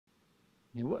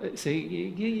See,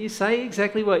 you say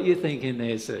exactly what you're thinking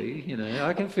there, Sue. You know,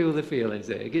 I can feel the feelings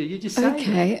there. You just say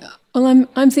Okay. Well,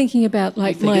 I'm thinking about you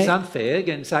like think it's unfair,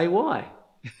 again, say why.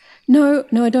 No,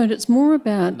 I don't. It's more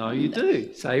about. No, you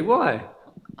do. Say why.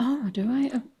 Oh, do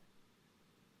I?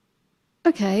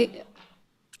 Okay.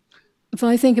 If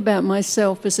I think about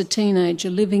myself as a teenager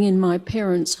living in my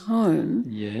parents' home,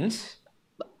 Yes.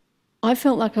 I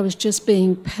felt like I was just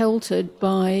being pelted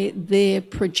by their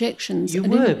projections. You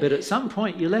were, but at some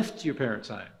point you left your parents'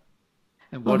 home.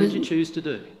 And what did you choose to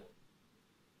do?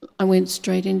 I went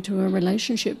straight into a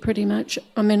relationship pretty much.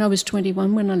 I mean, I was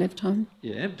 21 when I left home.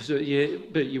 Yeah,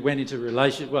 but you went into a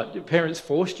relationship. What, your parents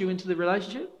forced you into the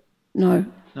relationship? No.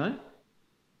 No?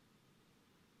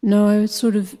 No, I was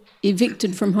sort of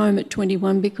evicted from home at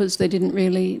 21 because they didn't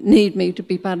really need me to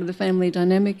be part of the family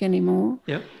dynamic anymore.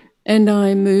 Yep. And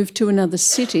I moved to another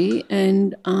city,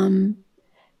 and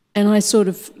I sort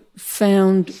of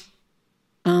found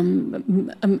a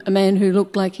man who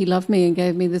looked like he loved me and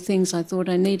gave me the things I thought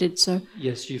I needed. So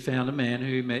yes, you found a man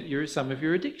who met some of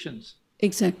your addictions.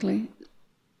 Exactly.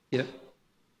 Yep.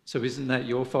 So isn't that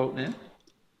your fault now?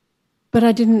 But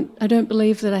I don't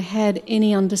believe that I had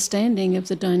any understanding of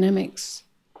the dynamics.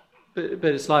 But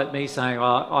it's like me saying,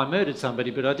 I murdered somebody,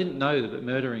 but I didn't know that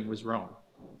murdering was wrong.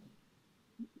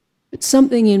 But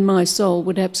something in my soul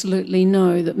would absolutely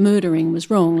know that murdering was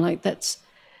wrong. Like that's...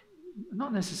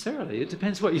 Not necessarily. It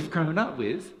depends what you've grown up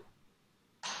with.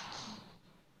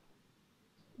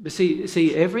 But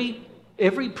see,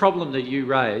 every problem that you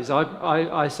raise,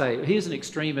 I say, here's an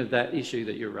extreme of that issue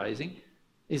that you're raising.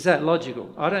 Is that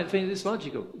logical? I don't think it's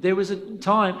logical. There was a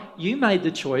time you made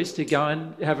the choice to go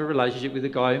and have a relationship with a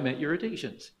guy who met your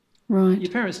addictions. Right.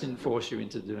 Your parents didn't force you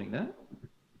into doing that.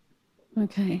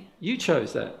 Okay. You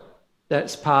chose that.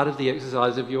 That's part of the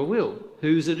exercise of your will.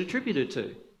 Who's it attributed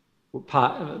to? Well,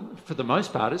 for the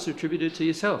most part, it's attributed to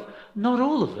yourself. Not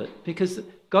all of it, because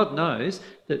God knows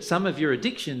that some of your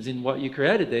addictions in what you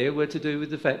created there were to do with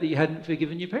the fact that you hadn't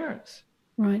forgiven your parents.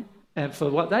 Right. And for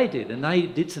what they did. And they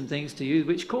did some things to you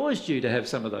which caused you to have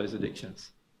some of those addictions.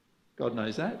 God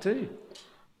knows that too.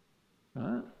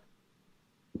 Right?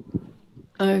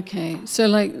 Okay. So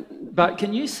like... But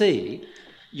can you see, what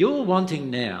you're wanting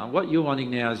now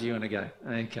is you want to go,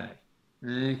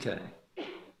 okay.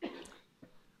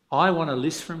 I want a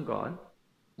list from God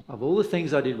of all the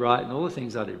things I did right and all the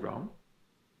things I did wrong.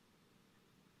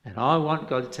 And I want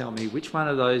God to tell me which one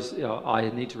of those I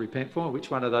need to repent for and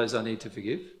which one of those I need to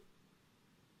forgive.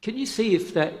 Can you see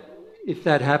if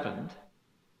that happened,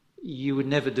 you would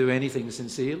never do anything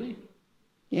sincerely?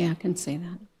 Yeah, I can see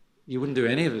that. You wouldn't do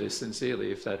any of this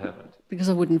sincerely if that happened. Because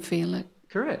I wouldn't feel it.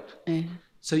 Correct. Yeah.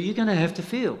 So you're going to have to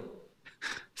feel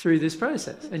through this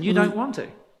process. And you don't want to.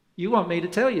 You want me to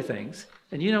tell you things,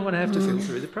 and you don't want to have to feel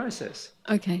through the process.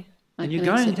 Okay. And you're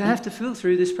going to have to feel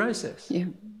through this process. Yeah.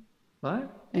 Right?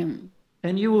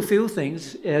 And you will feel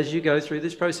things as you go through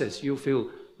this process. You'll feel,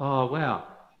 oh, wow.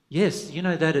 Yes, you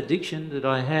know, that addiction that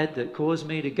I had that caused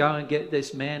me to go and get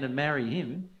this man and marry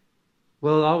him,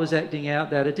 well, I was acting out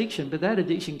that addiction, but that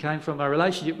addiction came from a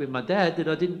relationship with my dad that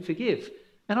I didn't forgive.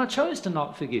 And I chose to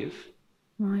not forgive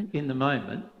in the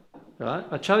moment, right?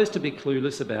 I chose to be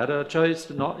clueless about it. I chose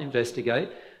to not investigate.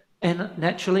 And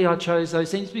naturally, I chose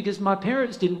those things because my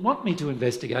parents didn't want me to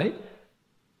investigate.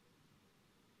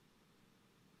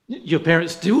 Your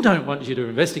parents still don't want you to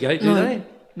investigate, do they?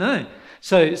 No.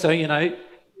 So, you know,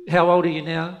 how old are you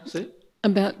now, Sue?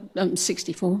 About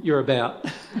 64. You're about.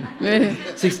 Yeah.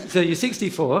 So you're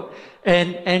 64.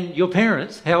 And your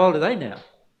parents, how old are they now?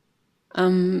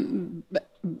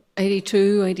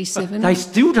 82, 87. They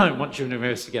still don't want you to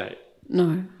investigate.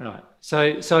 No. Right.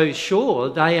 So sure,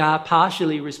 they are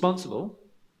partially responsible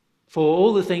for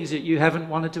all the things that you haven't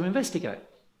wanted to investigate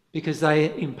because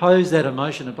they impose that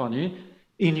emotion upon you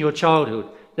in your childhood.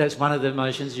 That's one of the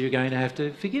emotions you're going to have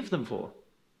to forgive them for.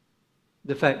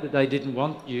 The fact that they didn't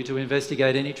want you to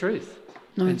investigate any truth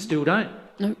and still don't.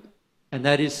 No. And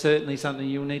that is certainly something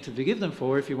you'll need to forgive them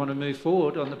for if you want to move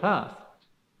forward on the path.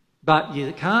 But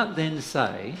you can't then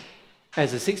say,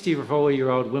 as a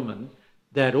 64-year-old woman,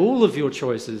 that all of your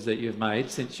choices that you've made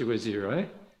since you were 0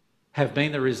 have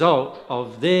been the result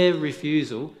of their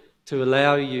refusal to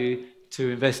allow you to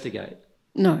investigate.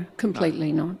 No,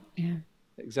 completely not. Yeah.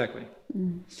 Exactly.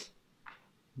 Does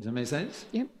that make sense?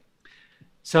 Yep.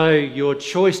 So your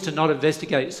choice to not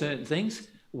investigate certain things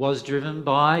was driven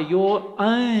by your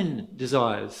own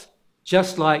desires,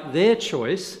 just like their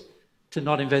choice to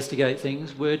not investigate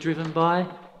things were driven by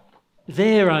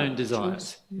their own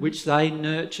desires, which they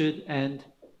nurtured and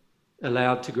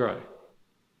allowed to grow.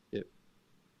 Yep.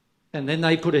 And then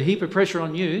they put a heap of pressure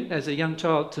on you as a young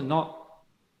child to not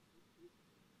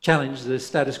challenge the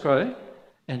status quo,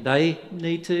 and they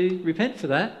need to repent for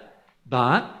that.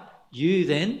 But you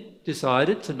then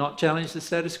decided to not challenge the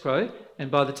status quo, and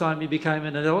by the time you became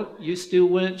an adult, you still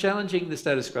weren't challenging the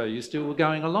status quo. You still were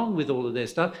going along with all of their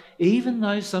stuff, even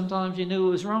though sometimes you knew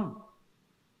it was wrong.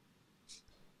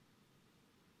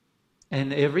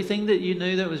 And everything that you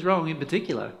knew that was wrong in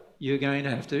particular, you're going to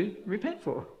have to repent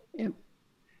for. Yep.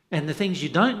 And the things you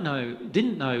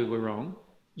didn't know were wrong,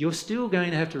 you're still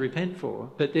going to have to repent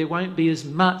for, but there won't be as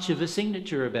much of a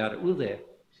signature about it, will there?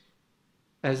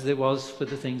 As there was for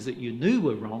the things that you knew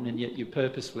were wrong and yet you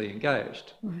purposefully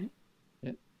engaged. Right.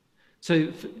 Yeah.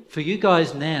 So for you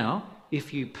guys now,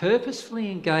 if you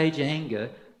purposefully engage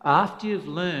anger after you've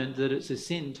learned that it's a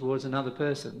sin towards another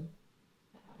person,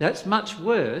 that's much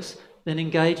worse than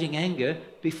engaging anger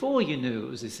before you knew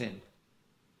it was a sin.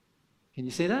 Can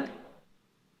you see that?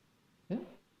 Yeah.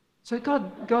 So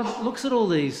God looks at all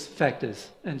these factors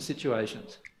and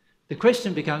situations. The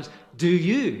question becomes, do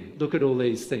you look at all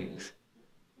these things?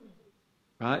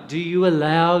 Right? Do you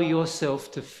allow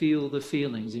yourself to feel the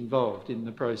feelings involved in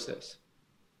the process?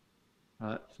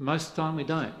 Right? Most of the time we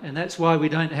don't. And that's why we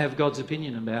don't have God's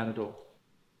opinion about it all.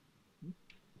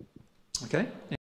 Okay?